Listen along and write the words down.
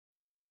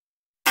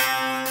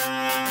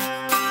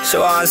She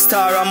want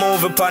star a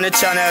move upon the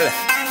channel.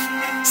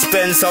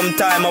 Spend some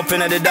time up in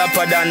the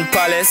Dapper Dan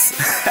Palace.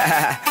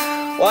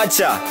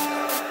 Watch ya.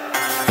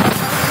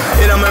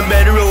 In my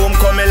bedroom,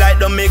 coming like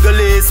the Middle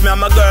East. Me and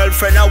my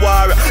girlfriend a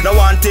war, no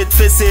want it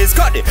for cease.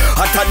 Cut it,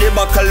 hot at the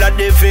buckle of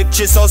the Vic,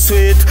 she so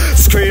sweet.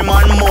 Scream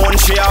and moan,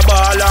 she a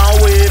ball and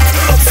weep.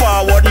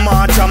 Forward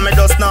march and me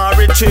just not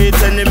retreat.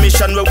 Any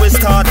mission where we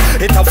start,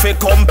 it a fi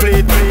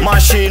complete.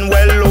 Machine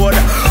well load,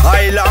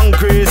 island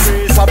grease.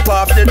 Pop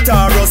off the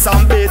taros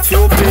and beat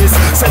few piece.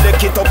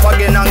 Select it up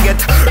again and get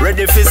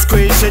ready for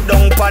squeeze. She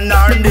down pan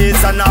her knees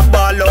and a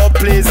ball up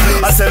please.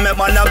 I say me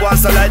man a go and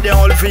so like the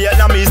old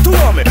Vietnamese. To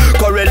me,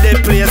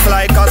 correlate place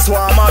like a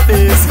swarm of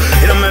bees.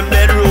 In my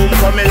bedroom,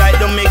 coming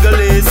like the Middle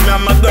East. Me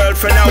and my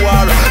girlfriend a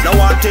war, no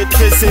want it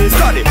to cease.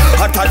 Got it,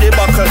 hot at the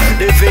buckle,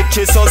 the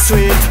victory so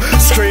sweet.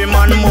 Scream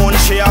and moan,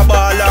 she a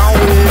ball and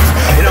weep.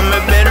 In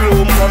my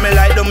bedroom, coming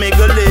like the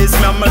Middle East.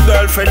 Me and my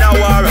girlfriend a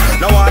war,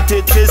 no want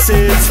it to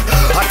cease.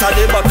 Hot at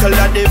the buckle,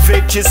 the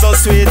victory so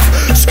sweet.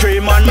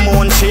 Scream and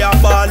moan, she a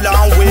ball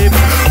and weep.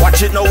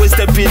 Watch it now, we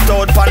step it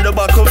out on the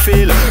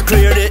battlefield.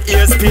 Clear the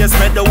airspace,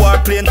 make the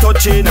warplane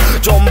touching.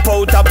 Jump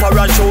out a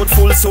parachute,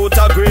 full suit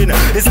of green.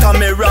 It's time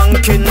me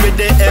ranking with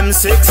the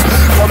M6.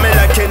 Coming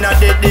like in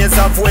the days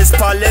of West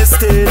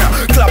Palestine.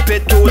 Clap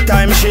it 2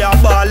 times, she a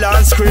ball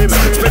and scream.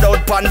 Spread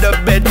out on the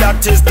bed,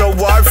 that is the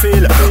war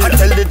field. I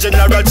tell the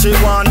general she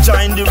want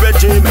join the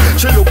regime.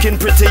 She looking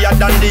prettier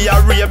than the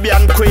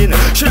Arabian queen.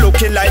 She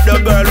looking like the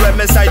girl when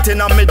me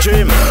sighting on me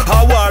dream.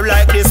 A war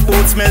like this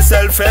boosts me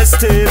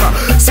self-esteem.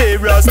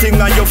 Serious thing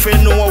and you feel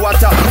know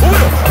what I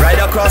ride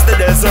across the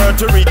desert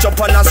to reach up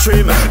on a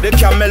stream. The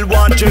camel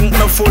want drink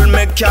me full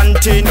me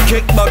canteen.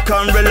 Kick back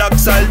and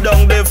relax, I'll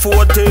down the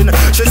 14.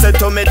 She said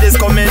to me this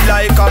coming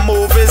like a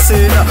movie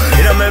scene.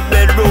 In my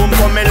bedroom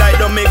coming like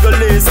the Middle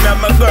East. Me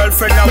and my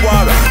girlfriend a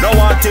war, no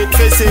want it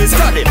for cease.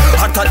 Got it,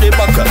 hot at the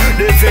back,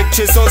 the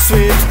victory so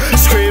sweet.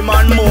 Scream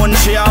and moan,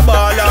 she a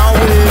ball and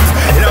weep.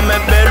 In my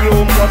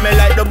bedroom coming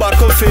like the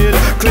battlefield.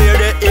 Clear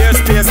the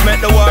airspace, make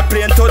the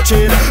warplane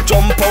touching.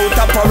 Jump out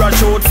a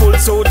parachute, full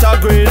suit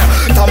of green.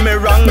 Tommy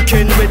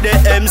ranking with the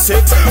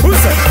M6. Who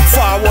say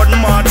forward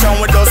march and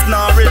we just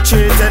not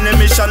retreat. Any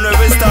mission where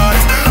we start,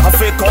 I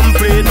feel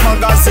complete.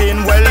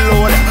 Magazine well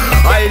load,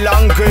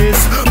 island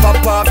grease.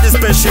 Pop off the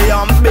special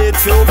and beat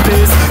few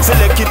piece.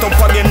 Select it up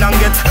again and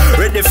get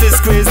ready for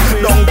squeeze.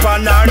 Down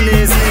pan her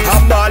knees, a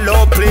ball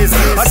up please.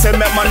 I say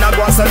make man a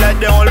go and so like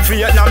the old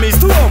Vietnamese.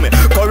 To me,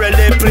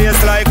 correlate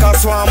place like a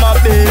swarm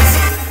of bees.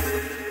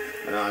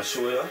 And I'll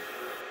show you.